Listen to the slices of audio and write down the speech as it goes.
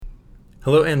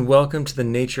Hello and welcome to the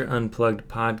Nature Unplugged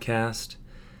podcast,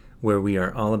 where we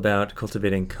are all about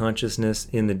cultivating consciousness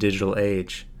in the digital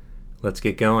age. Let's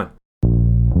get going.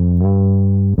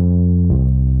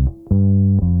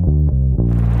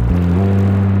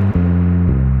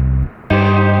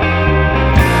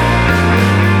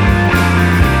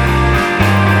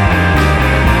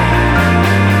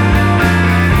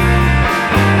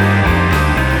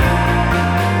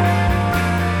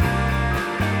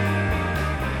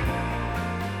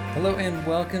 Hello and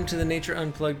welcome to the Nature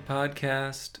Unplugged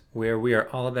podcast, where we are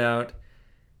all about...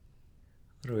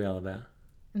 What are we all about?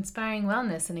 Inspiring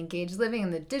wellness and engaged living in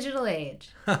the digital age.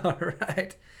 All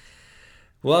right.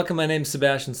 Welcome, my name's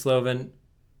Sebastian Sloven,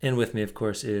 and with me, of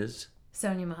course, is...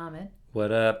 Sonia Muhammad.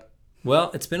 What up?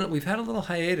 Well, we've had a little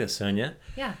hiatus, Sonia.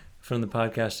 Yeah. From the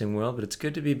podcasting world, but it's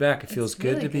good to be back. It feels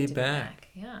good to be back.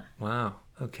 Yeah. Wow.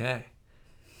 Okay.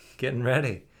 Getting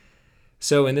ready.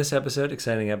 So in this episode,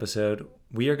 exciting episode,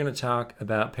 we are going to talk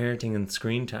about parenting and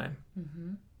screen time.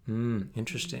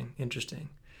 Interesting.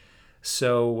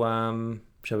 So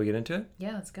shall we get into it?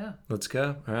 Yeah, let's go. Let's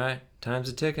go. All right. Time's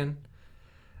a ticking.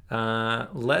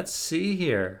 Let's see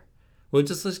here. Well,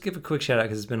 let's give a quick shout out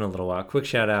because it's been a little while. Quick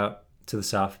shout out to the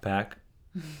Soft Pack,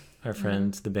 our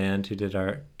friends, the band who did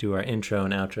our intro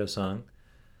and outro song.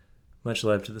 Much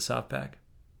love to the Soft Pack.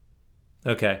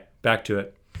 Okay, back to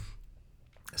it.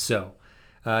 So,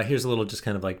 here's a little just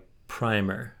kind of like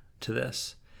primer to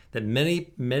this. That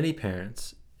many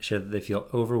parents share that they feel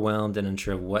overwhelmed and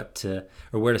unsure of what to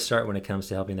or where to start when it comes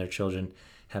to helping their children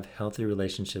have healthy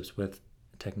relationships with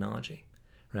technology,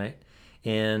 right?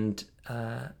 And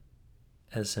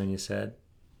as Sonia said,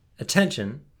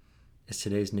 attention is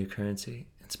today's new currency.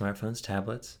 And smartphones,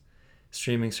 tablets,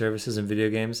 streaming services, and video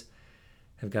games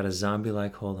have got a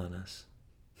zombie-like hold on us.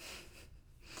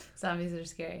 Zombies are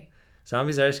scary.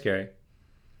 Zombies are scary.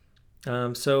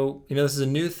 So, this is a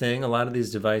new thing. A lot of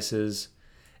these devices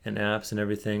and apps and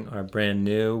everything are brand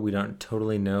new. We don't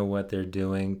totally know what they're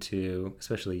doing to,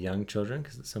 especially young children,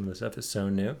 because some of the stuff is so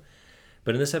new.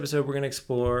 But in this episode, we're going to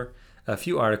explore a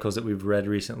few articles that we've read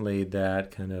recently that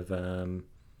kind of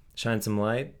shine some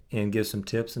light and give some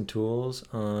tips and tools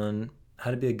on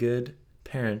how to be a good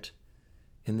parent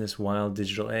in this wild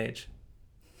digital age.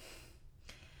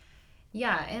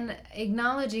 Yeah, and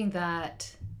acknowledging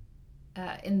that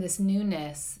in this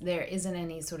newness, there isn't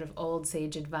any sort of old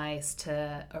sage advice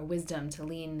or wisdom to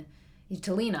lean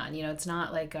on. It's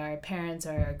not like our parents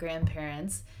or our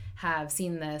grandparents have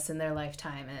seen this in their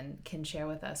lifetime and can share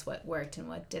with us what worked and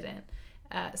what didn't.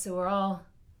 So we're all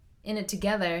in it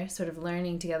together, sort of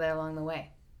learning together along the way.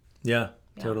 Yeah.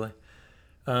 Totally.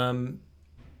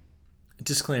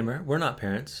 Disclaimer, we're not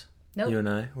parents. Nope. You and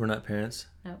I, we're not parents.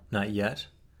 Nope. Not yet.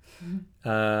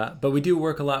 But we do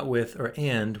work a lot with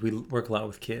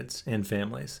kids and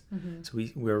families. Mm-hmm. So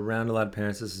we're around a lot of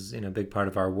parents. This is a big part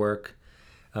of our work.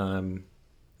 So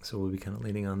we'll be kind of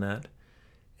leaning on that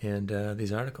and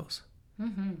these articles.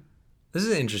 Mm-hmm. This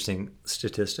is an interesting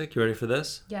statistic. You ready for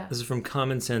this? Yeah. This is from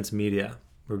Common Sense Media.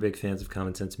 We're big fans of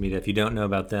Common Sense Media. If you don't know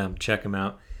about them, check them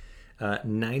out.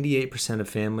 98% of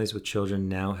families with children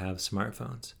now have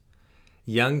smartphones.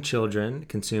 Young children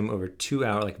consume over 2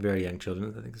 hours, like very young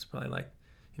children, I think it's probably like,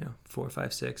 4,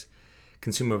 5, 6,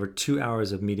 consume over 2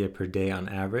 hours of media per day on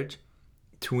average.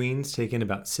 Tweens take in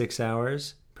about 6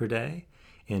 hours per day,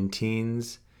 and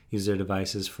teens use their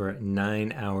devices for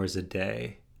 9 hours a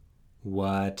day.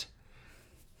 What?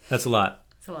 That's a lot.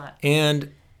 It's a lot.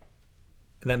 And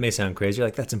that may sound crazy. You're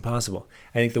like, that's impossible.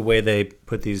 I think the way they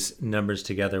put these numbers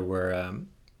together were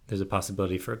there's a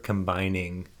possibility for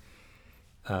combining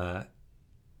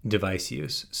device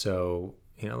use. So,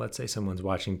 let's say someone's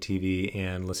watching TV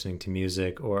and listening to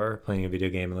music, or playing a video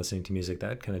game and listening to music,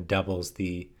 that kind of doubles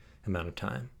the amount of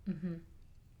time. Mm-hmm.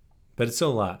 But it's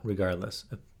still a lot, regardless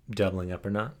of doubling up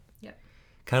or not. Yeah.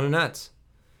 Kind of nuts.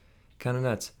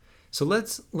 So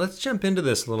let's jump into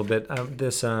this a little bit.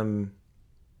 There's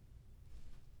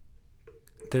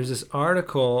this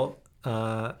article,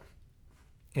 and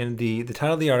the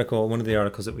title of the article, one of the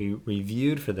articles that we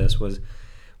reviewed for this was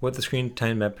what the screen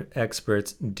time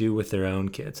experts do with their own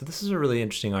kids. So this is a really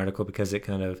interesting article because it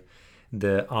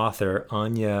the author,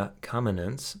 Anya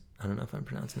Kamenetz, I don't know if I'm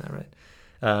pronouncing that right,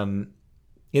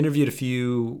 interviewed a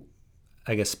few,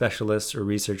 specialists or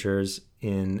researchers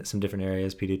in some different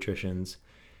areas, pediatricians,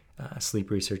 sleep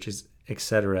researchers,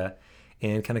 etc.,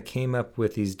 and kind of came up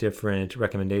with these different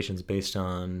recommendations based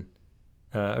on,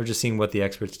 or just seeing what the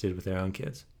experts did with their own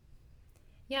kids.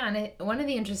 Yeah, and one of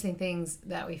the interesting things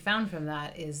that we found from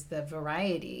that is the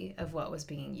variety of what was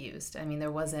being used. I mean, there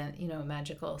wasn't, a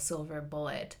magical silver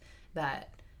bullet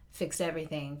that fixed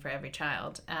everything for every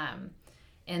child.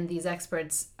 And these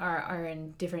experts are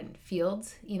in different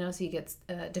fields, so you get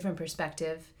a different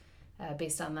perspective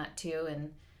based on that too.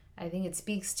 And I think it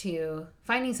speaks to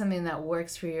finding something that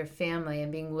works for your family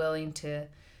and being willing to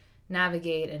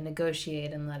navigate and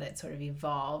negotiate and let it sort of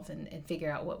evolve and figure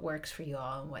out what works for you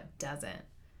all and what doesn't.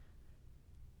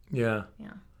 Yeah.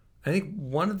 I think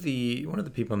one of the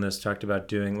people in this talked about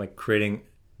doing like creating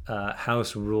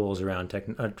house rules around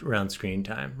around screen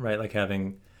time, right? Like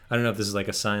having, I don't know if this is like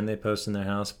a sign they post in their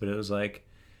house, but it was like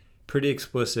pretty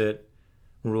explicit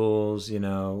rules. I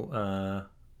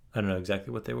don't know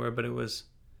exactly what they were, but it was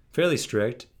fairly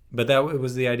strict. But it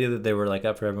was the idea that they were like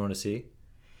up for everyone to see.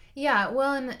 Yeah,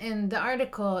 well, in the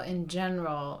article in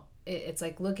general, it's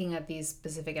like looking at these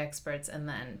specific experts and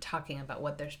then talking about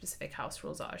what their specific house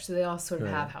rules are. So they all sort of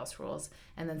have house rules,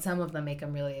 and then some of them make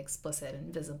them really explicit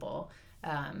and visible,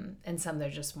 and some they're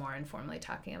just more informally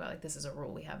talking about, like, this is a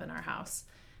rule we have in our house.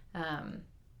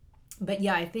 But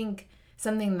yeah, I think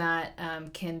something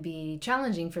that can be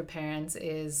challenging for parents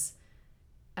is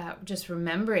just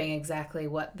remembering exactly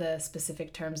what the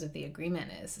specific terms of the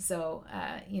agreement is. So,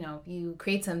 you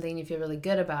create something, you feel really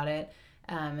good about it,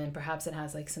 and perhaps it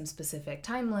has like some specific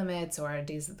time limits or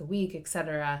days of the week,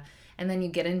 etc. And then you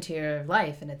get into your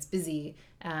life and it's busy,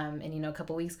 and a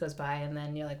couple weeks goes by, and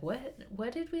then you're like,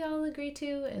 what did we all agree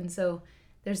to? And so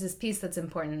there's this piece that's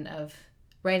important of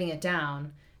writing it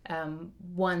down,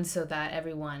 one, so that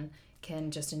everyone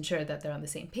can just ensure that they're on the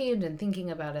same page and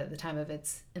thinking about it at the time of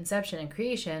its inception and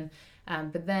creation,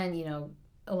 but then,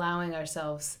 allowing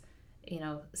ourselves,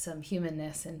 some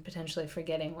humanness and potentially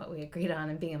forgetting what we agreed on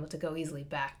and being able to go easily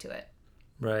back to it.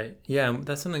 Right. Yeah,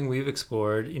 that's something we've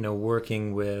explored,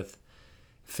 working with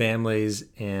families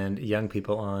and young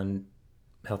people on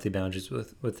healthy boundaries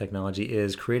with technology,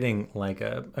 is creating like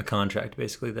a contract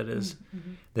basically that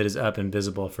is up and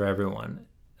visible for everyone.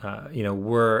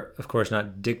 We're, of course,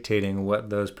 not dictating what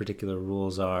those particular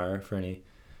rules are for any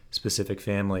specific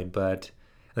family, but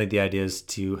I think the idea is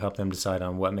to help them decide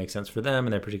on what makes sense for them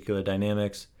and their particular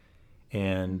dynamics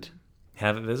and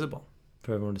have it visible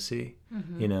for everyone to see.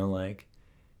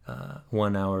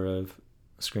 1 hour of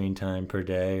screen time per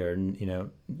day, or,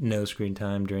 no screen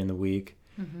time during the week.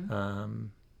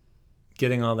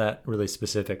 Getting all that really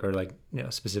specific, or like,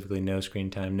 specifically no screen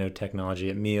time, no technology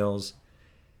at meals,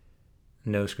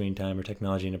 no screen time or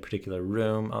technology in a particular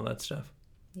room, all that stuff.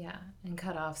 Yeah, and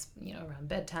cutoffs, around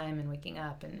bedtime and waking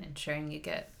up and ensuring you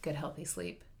get good, healthy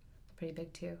sleep. Pretty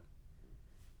big too.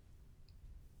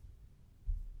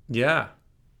 Yeah,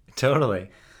 totally.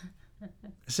 There's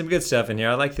some good stuff in here.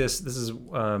 I like this.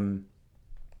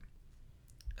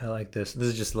 I like this. This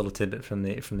is just a little tidbit from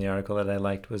the article that I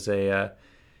liked. Was an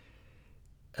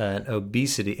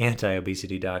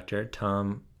anti-obesity doctor,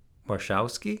 Tom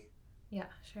Warshawski. Yeah,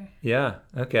 sure. Yeah.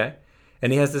 Okay.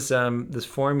 And he has this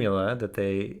formula that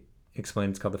they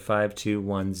explain. It's called the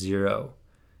 5-2-1-0,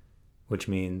 which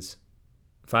means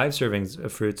 5 servings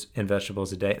of fruits and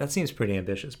vegetables a day. That seems pretty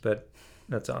ambitious, but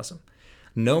that's awesome.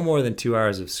 No more than 2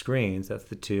 hours of screens. That's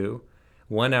the 2.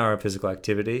 1 hour of physical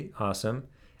activity. Awesome.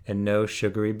 And no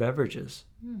sugary beverages.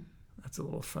 That's a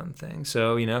little fun thing.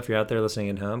 So, if you're out there listening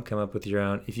at home, come up with your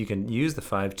own. If you can use the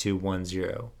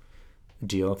 5-2-1-0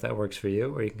 deal, if that works for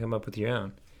you, or you can come up with your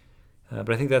own.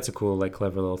 But I think that's a cool, like,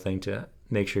 clever little thing to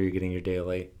make sure you're getting your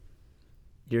daily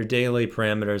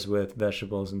parameters with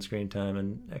vegetables and screen time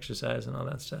and exercise and all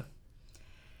that stuff.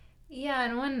 Yeah,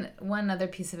 and one other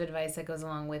piece of advice that goes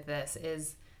along with this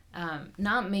is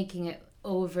not making it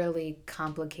overly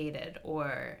complicated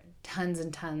or tons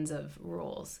and tons of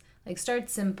rules. Like, start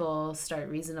simple, start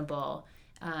reasonable,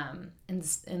 and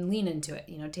lean into it.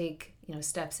 Take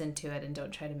steps into it, and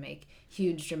don't try to make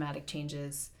huge dramatic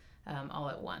changes all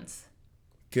at once.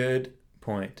 Good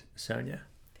point, Sonia.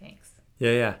 Thanks.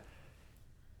 Yeah.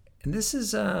 And this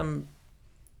is let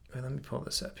me pull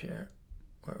this up here.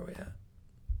 Where are we at?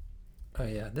 Oh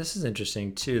yeah, this is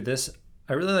interesting too.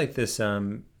 I really like this.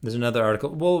 There's another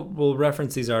article. We'll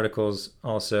reference these articles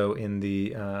also in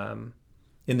the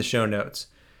show notes.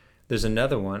 There's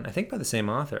another one, I think by the same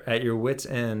author, At Your Wit's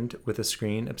End with a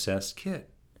Screen Obsessed Kid.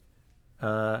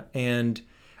 And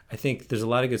I think there's a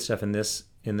lot of good stuff in this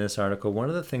article. One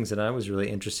of the things that I was really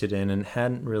interested in and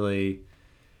hadn't really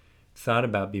thought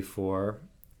about before,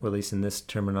 or at least in this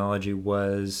terminology,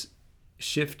 was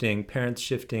parents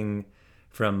shifting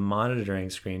from monitoring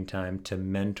screen time to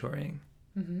mentoring.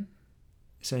 Mm-hmm.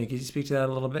 Sonia, could you speak to that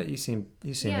a little bit? You seem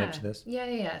hip to this.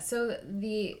 Yeah. So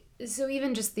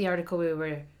even just the article we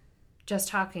were just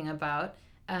talking about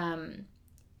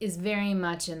is very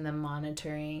much in the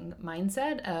monitoring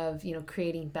mindset of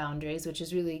creating boundaries, which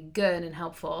is really good and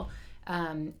helpful,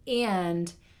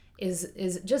 and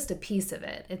is just a piece of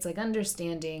it. It's like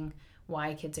understanding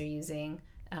why kids are using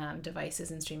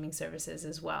devices and streaming services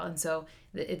as well. And so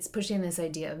it's pushing this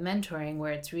idea of mentoring,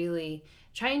 where it's really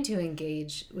trying to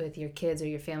engage with your kids or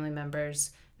your family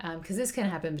members, because this can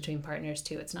happen between partners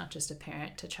too. It's not just a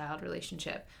parent to child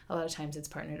relationship. A lot of times it's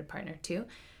partner to partner too.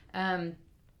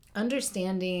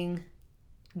 Understanding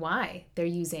why they're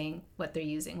using what they're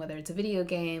using, whether it's a video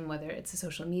game, whether it's a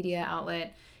social media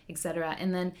outlet, etc.,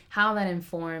 and then how that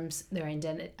informs their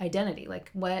identity. Like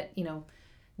what,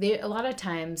 a lot of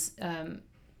times,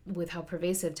 with how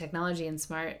pervasive technology and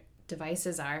smart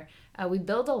devices are, we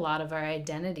build a lot of our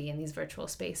identity in these virtual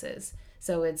spaces.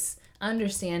 So it's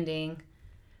understanding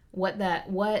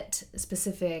what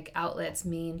specific outlets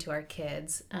mean to our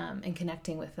kids, and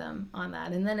connecting with them on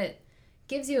that. And then it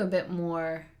gives you a bit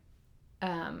more,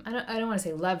 I don't want to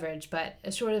say leverage, but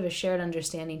a sort of a shared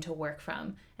understanding to work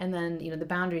from. And then, the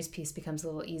boundaries piece becomes a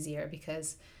little easier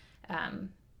because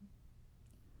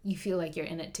you feel like you're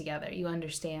in it together. You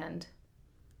understand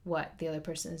what the other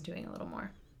person is doing a little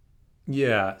more.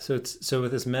 Yeah. So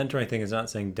with this mentoring thing, it's not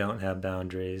saying don't have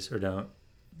boundaries or don't,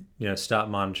 stop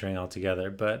monitoring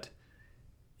altogether, but,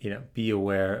 be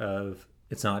aware of,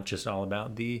 it's not just all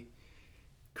about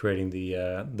creating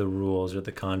the rules or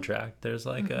the contract. There's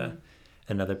like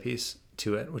another piece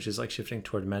to it, which is like shifting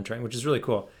toward mentoring, which is really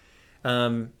cool.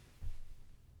 So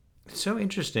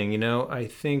interesting. I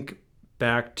think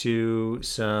back to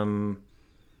some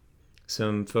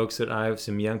folks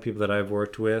some young people that I've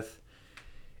worked with,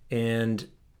 and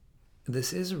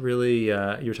this is really, you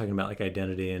were talking about like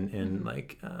identity and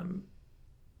like,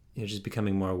 just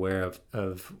becoming more aware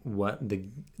of what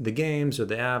the games or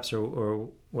the apps or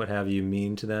what have you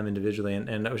mean to them individually.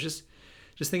 And I was just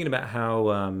thinking about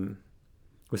how,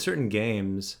 with certain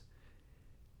games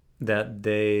that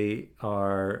they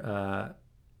are,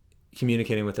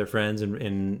 communicating with their friends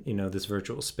in this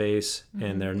virtual space,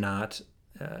 and they're not,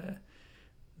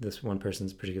 this one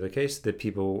person's particular case,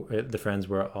 the friends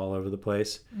were all over the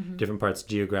place, different parts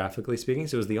geographically speaking.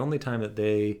 So it was the only time that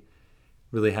they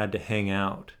really had to hang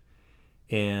out,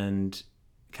 and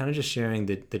kind of just sharing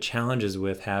the challenges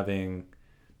with having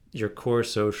your core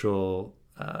social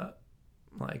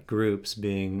like groups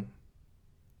being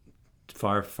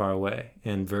far, far away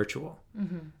and virtual.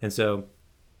 And so,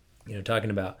 talking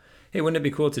about, hey, wouldn't it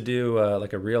be cool to do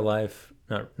like a real life,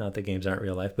 not that games aren't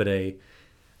real life, but a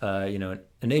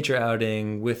nature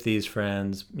outing with these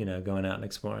friends, going out and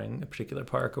exploring a particular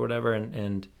park or whatever,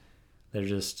 and they're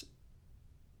just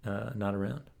not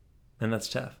around, and that's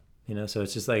tough, So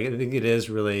it's just like, I think it is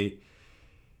really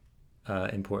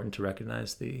important to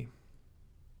recognize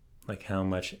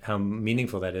how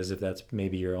meaningful that is if that's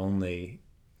maybe your only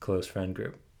close friend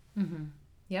group.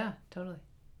 Yeah, totally.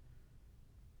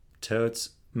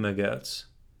 Totes magotes.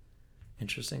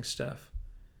 Interesting stuff.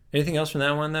 Anything else from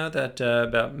that one, though, that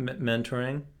about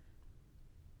mentoring?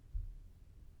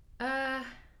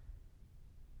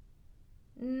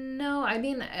 No, I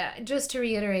mean, just to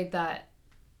reiterate that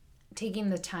taking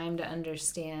the time to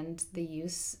understand the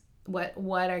use, what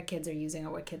our kids are using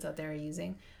or what kids out there are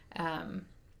using,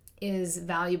 is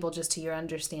valuable just to your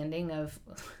understanding of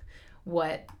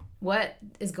what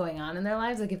is going on in their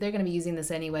lives. Like if they're going to be using this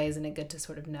anyway, isn't it good to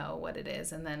sort of know what it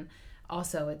is? And then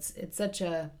also it's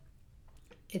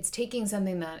taking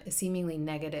something that is seemingly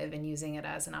negative and using it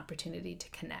as an opportunity to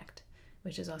connect,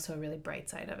 which is also a really bright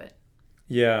side of it.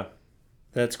 Yeah,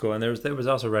 that's cool. And there was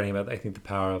also writing about, I think, the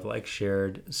power of like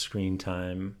shared screen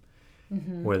time,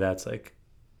 where that's like,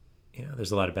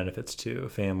 there's a lot of benefits to a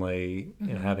family,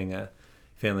 having a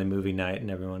family movie night and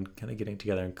everyone kind of getting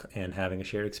together and having a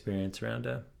shared experience around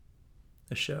a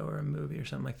show or a movie or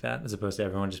something like that, as opposed to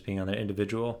everyone just being on their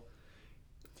individual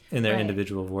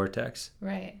individual vortex.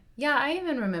 Right. Yeah, I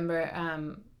even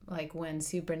remember like when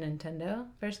Super Nintendo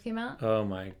first came out. Oh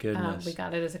my goodness. We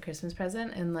got it as a Christmas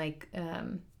present, and like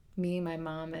me, my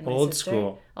mom, and my Old sister.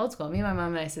 school. Me, my mom,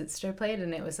 and my sister played,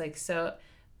 and it was like it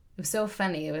was so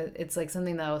funny. It's like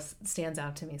something that stands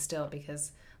out to me still,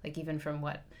 because like even from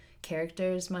what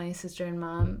characters my sister and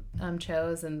mom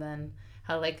chose, and then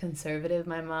how like conservative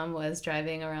my mom was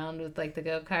driving around with like the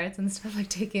go-karts and stuff,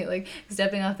 like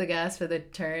stepping off the gas for the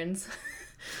turns.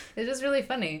 It's just really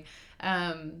funny,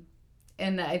 and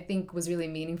I think was really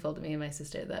meaningful to me and my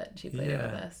sister that she played it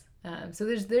with us. So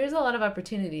there's a lot of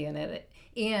opportunity in it,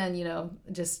 and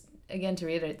just again to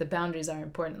reiterate, the boundaries are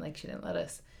important. Like she didn't let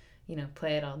us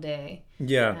play it all day.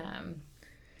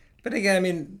 But again, I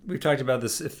mean, we've talked about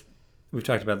this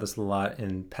a lot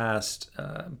in past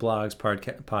blogs,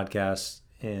 podcasts,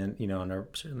 and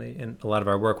certainly in a lot of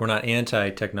our work. We're not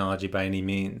anti-technology by any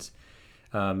means,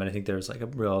 and I think there's like a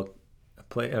real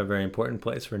a very important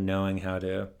place for knowing how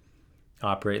to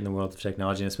operate in the world of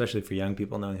technology, and especially for young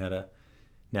people knowing how to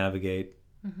navigate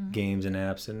games and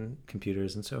apps and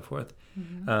computers and so forth.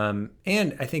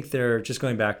 And I think they're just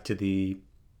going back to the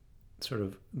sort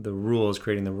of the rules,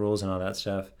 creating the rules and all that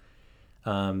stuff.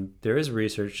 There is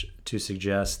research to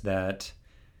suggest that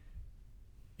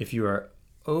if you are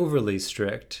overly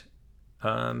strict,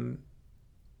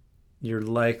 you're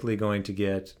likely going to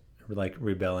get like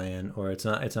rebellion, or it's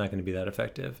not going to be that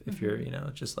effective if you're,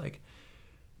 just like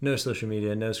no social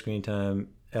media, no screen time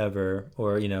ever,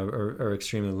 or or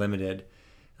extremely limited.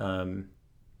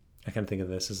 I kind of think of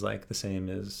this as like the same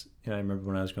as, I remember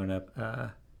when I was growing up,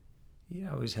 I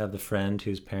always have the friend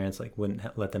whose parents like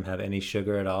wouldn't let them have any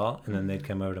sugar at all, and then they'd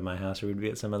come over to my house, or we'd be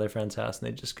at some other friend's house, and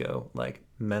they'd just go like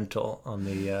mental on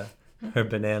the or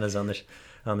bananas on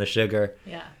the sugar,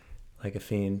 like a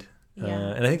fiend.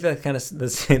 And I think that kind of the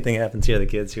same thing happens here. The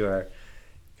kids who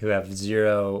have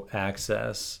zero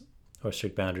access or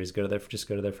strict boundaries go to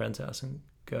their friend's house and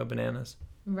go bananas.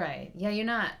 Right. Yeah, you're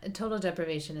not, total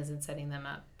deprivation isn't setting them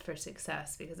up for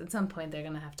success, because at some point they're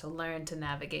going to have to learn to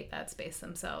navigate that space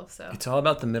themselves. So it's all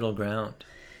about the middle ground.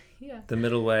 Yeah. The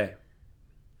middle way.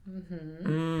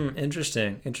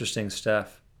 Interesting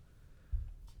stuff.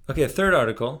 Okay, a third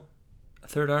article.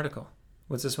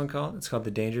 What's this one called? It's called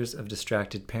The Dangers of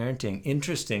Distracted Parenting.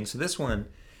 Interesting. So this one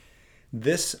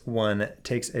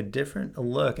takes a different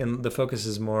look, and the focus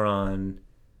is more on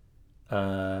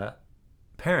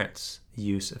parents'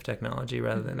 use of technology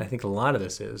rather than, I think a lot of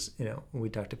this is, we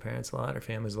talk to parents a lot or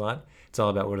families a lot. It's all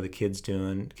about what are the kids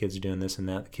doing? The kids are doing this and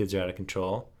that. The kids are out of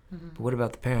control. But what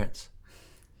about the parents?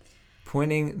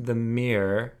 Pointing the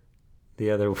mirror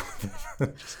the other way.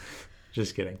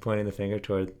 Just kidding. Pointing the finger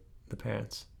toward the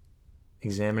parents.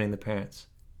 Examining the parents.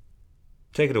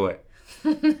 Take it away.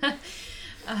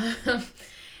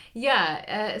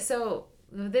 So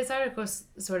this article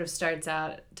sort of starts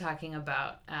out talking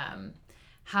about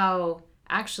how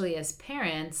actually as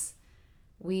parents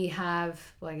we have,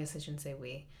 well, I guess I shouldn't say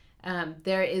we,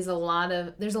 there's a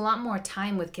lot more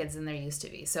time with kids than there used to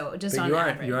be. So just on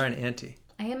average. You are an auntie.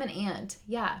 I am an aunt.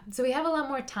 Yeah. So we have a lot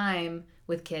more time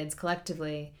with kids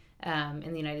collectively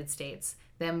in the United States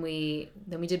than we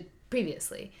did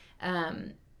previously.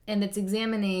 And it's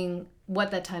examining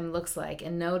what that time looks like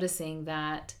and noticing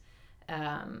that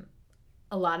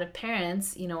a lot of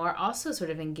parents, are also sort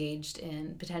of engaged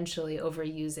in potentially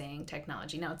overusing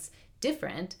technology. Now, it's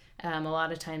different. A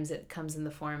lot of times it comes in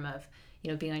the form of,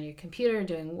 being on your computer,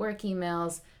 doing work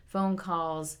emails, phone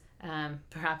calls,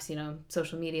 perhaps,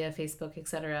 social media, Facebook,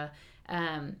 etc.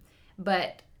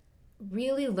 But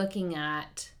really looking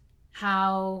at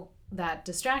how that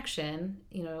distraction,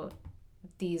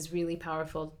 these really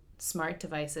powerful smart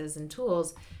devices and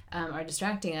tools are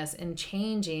distracting us and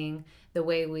changing the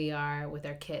way we are with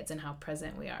our kids and how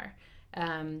present we are.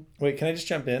 Wait, can I just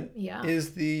jump in? Yeah.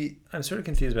 I'm sort of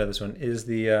confused by this one.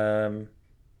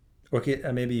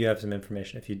 Okay, maybe you have some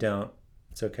information. If you don't,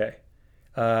 it's okay.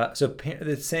 So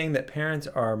it's saying that parents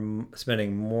are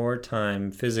spending more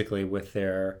time physically with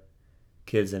their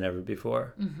kids than ever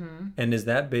before. And is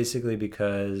that basically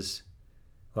because,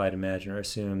 well, I'd imagine or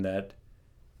assume that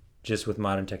just with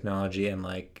modern technology and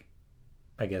like,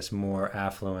 I guess, more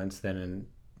affluence than in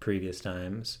previous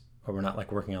times, or we're not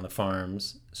like working on the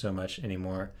farms so much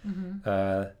anymore,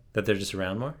 that they're just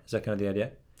around more? Is that kind of the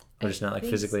idea? Or just not like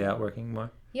physically out working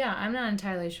more? Yeah, I'm not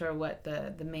entirely sure what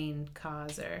the main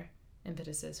cause or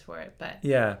impetus is for it, but...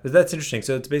 Yeah, but that's interesting.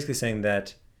 So it's basically saying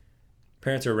that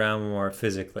parents are around more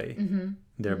physically,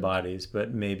 their bodies, but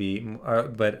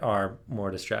are more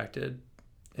distracted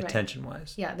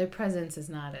attention-wise. Yeah, their presence is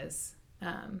not as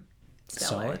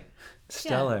stellar.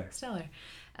 Stellar.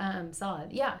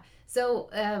 Solid. Yeah. So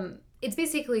it's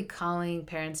basically calling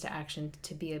parents to action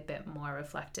to be a bit more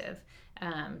reflective,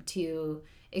 to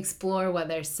explore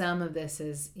whether some of this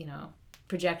is,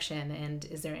 projection, and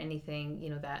is there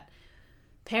anything, that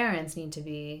parents need to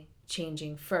be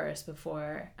changing first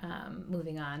before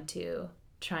moving on to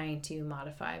trying to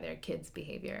modify their kids'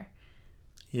 behavior.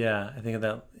 Yeah, I think of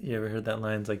that. You ever heard that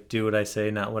line? It's like, do what I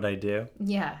say, not what I do.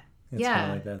 Yeah. It's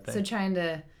kind of like that thing. So trying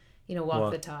to,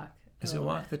 walk the talk. Is it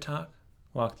walk the talk?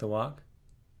 Walk the walk?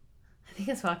 I think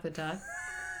it's walk the talk.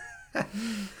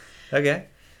 Okay.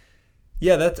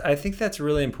 Yeah, I think that's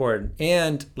really important.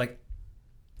 And like,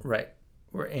 right,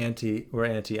 we're auntie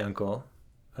uncle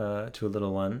to a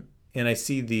little one. And I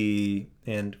see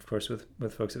and of course with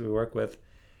folks that we work with,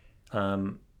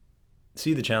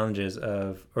 see the challenges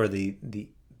or the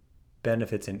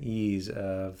benefits and ease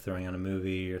of throwing on a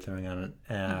movie or throwing on an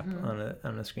app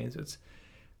on a screen.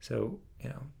 So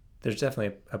there's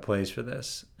definitely a place for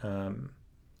this.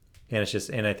 And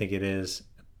and I think it is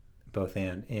both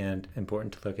and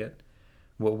important to look at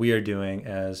what we are doing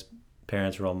as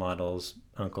parents, role models,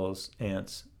 uncles,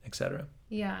 aunts, etc.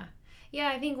 Yeah. Yeah,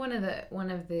 I think one of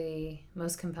the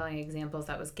most compelling examples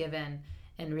that was given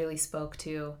and really spoke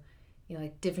to,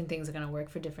 like different things are going to work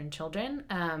for different children,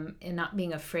 and not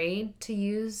being afraid to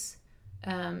use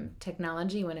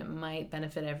technology when it might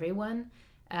benefit everyone,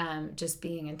 just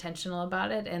being intentional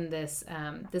about it, and this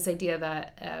idea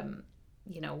that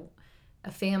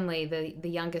a family, the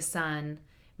youngest son,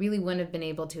 really wouldn't have been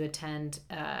able to attend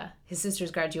his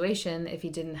sister's graduation if he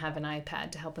didn't have an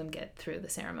iPad to help him get through the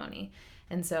ceremony.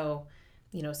 And so,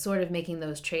 sort of making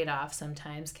those trade-offs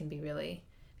sometimes can be really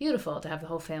beautiful, to have the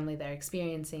whole family there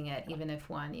experiencing it, even if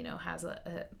one, has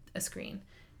a screen.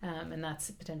 And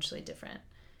that's potentially different.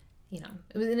 It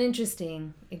was an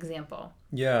interesting example.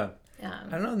 Yeah.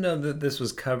 I don't know that this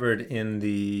was covered in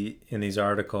these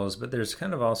articles, but there's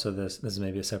kind of also this is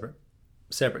maybe a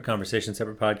separate conversation,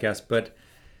 separate podcast, but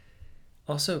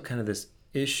also kind of this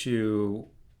issue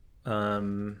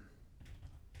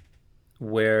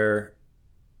where,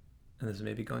 and this is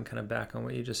maybe going kind of back on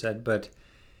what you just said, but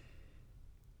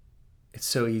it's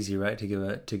so easy, right, to give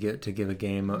a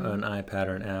game, an iPad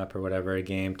or an app or whatever, a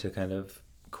game to kind of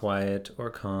quiet or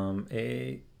calm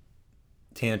a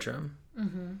tantrum.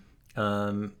 Mm-hmm.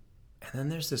 And then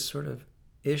there's this sort of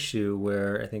issue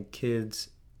where I think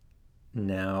kids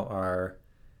now are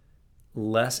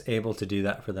less able to do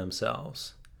that for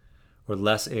themselves, or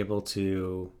less able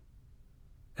to,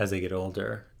 as they get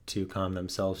older, to calm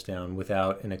themselves down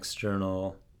without an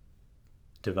external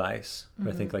device. Mm-hmm.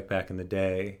 I think like back in the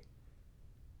day,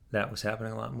 that was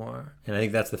happening a lot more. And I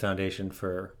think that's the foundation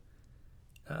for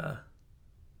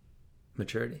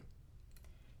maturity.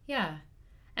 Yeah.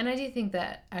 And I do think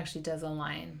that actually does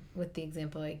align with the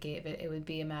example I gave. It would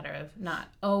be a matter of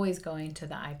not always going to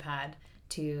the iPad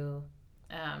to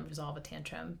resolve a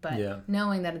tantrum, but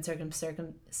knowing that in certain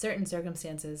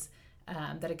circumstances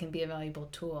that it can be a valuable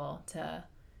tool to,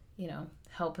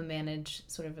 help manage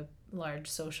sort of a large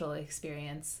social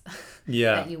experience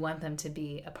that you want them to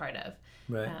be a part of.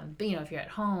 Right. But if you're at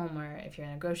home or if you're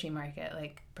in a grocery market,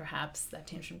 like perhaps that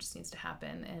tantrum just needs to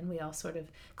happen, and we all sort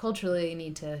of culturally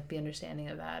need to be understanding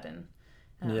of that and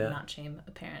not shame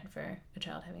a parent for a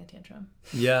child having a tantrum.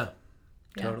 Yeah,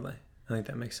 totally. I think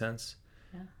that makes sense.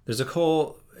 Yeah. There's a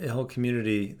whole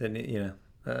community that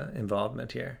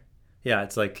involvement here. Yeah,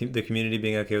 it's like the community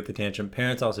being okay with the tantrum,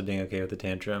 parents also being okay with the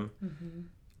tantrum, mm-hmm.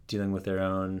 dealing with their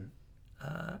own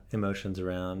emotions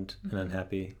around an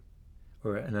unhappy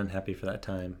for that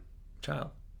time child,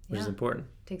 which is important.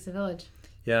 Takes a village.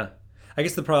 Yeah. I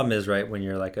guess the problem is, right, when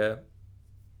you're like a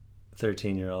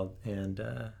 13-year-old and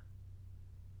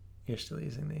you're still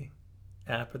using the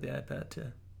app or the iPad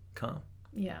to calm.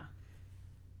 Yeah.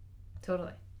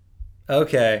 Totally.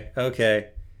 Okay.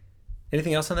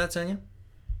 Anything else on that, Sonia?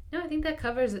 No, I think that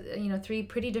covers, 3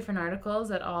 pretty different articles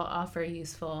that all offer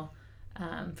useful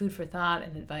food for thought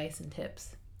and advice and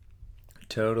tips.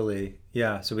 Totally.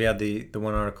 Yeah. So we had the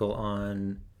one article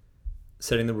on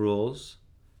setting the rules,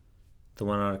 the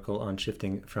one article on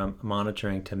shifting from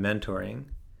monitoring to mentoring,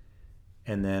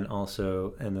 and then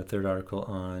also, and the third article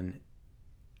on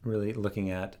really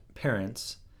looking at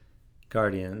parents,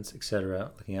 guardians,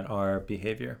 etc., looking at our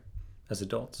behavior as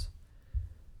adults.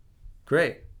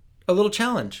 Great. A little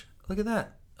challenge. Look at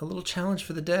that. A little challenge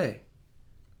for the day.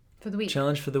 For the week.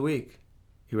 Challenge for the week.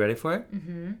 You ready for it?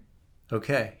 Mm-hmm.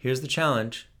 Okay, here's the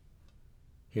challenge.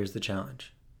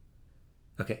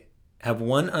 Okay, have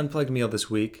one unplugged meal this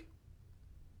week.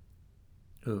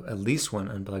 At least one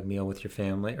unplugged meal with your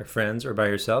family or friends or by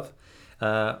yourself.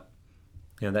 That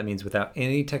means without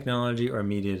any technology or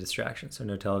media distractions. So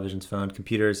no televisions, phone,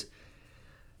 computers,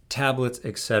 tablets,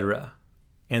 etc.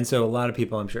 And so a lot of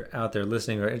people, I'm sure, out there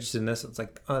listening are interested in this. It's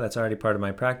like, oh, that's already part of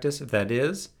my practice. If that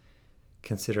is,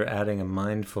 consider adding a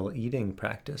mindful eating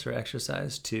practice or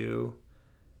exercise to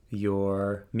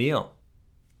your meal.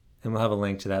 And we'll have a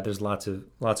link to that. There's lots of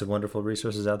wonderful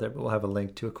resources out there, but we'll have a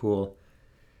link to a cool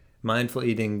mindful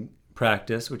eating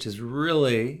practice, which is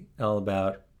really all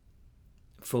about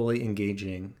fully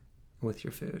engaging with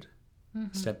your food,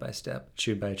 step by step,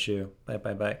 chew by chew, bite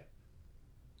by bite.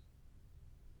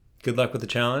 Good luck with the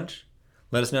challenge.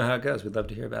 Let us know how it goes. We'd love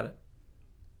to hear about it.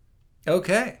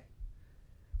 Okay.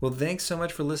 Well, thanks so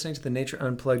much for listening to the Nature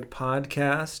Unplugged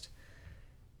podcast.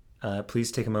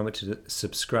 Please take a moment to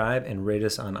subscribe and rate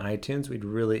us on iTunes. We'd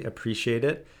really appreciate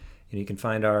it. And you can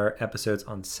find our episodes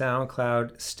on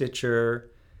SoundCloud, Stitcher,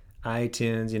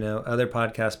 iTunes, other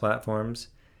podcast platforms.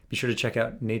 Be sure to check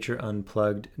out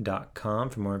natureunplugged.com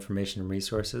for more information and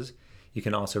resources. You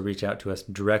can also reach out to us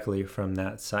directly from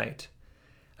that site.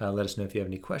 Let us know if you have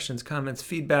any questions, comments,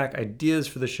 feedback, ideas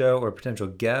for the show, or potential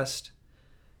guest.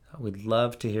 We'd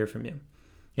love to hear from you.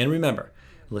 And remember,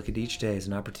 look at each day as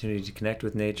an opportunity to connect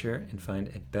with nature and find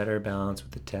a better balance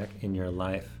with the tech in your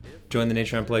life. Join the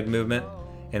Nature Unplugged movement,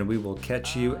 and we will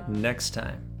catch you next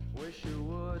time.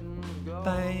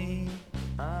 Bye.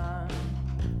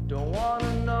 Don't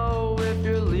wanna know if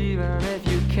you're leaving if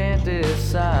you can't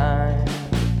decide.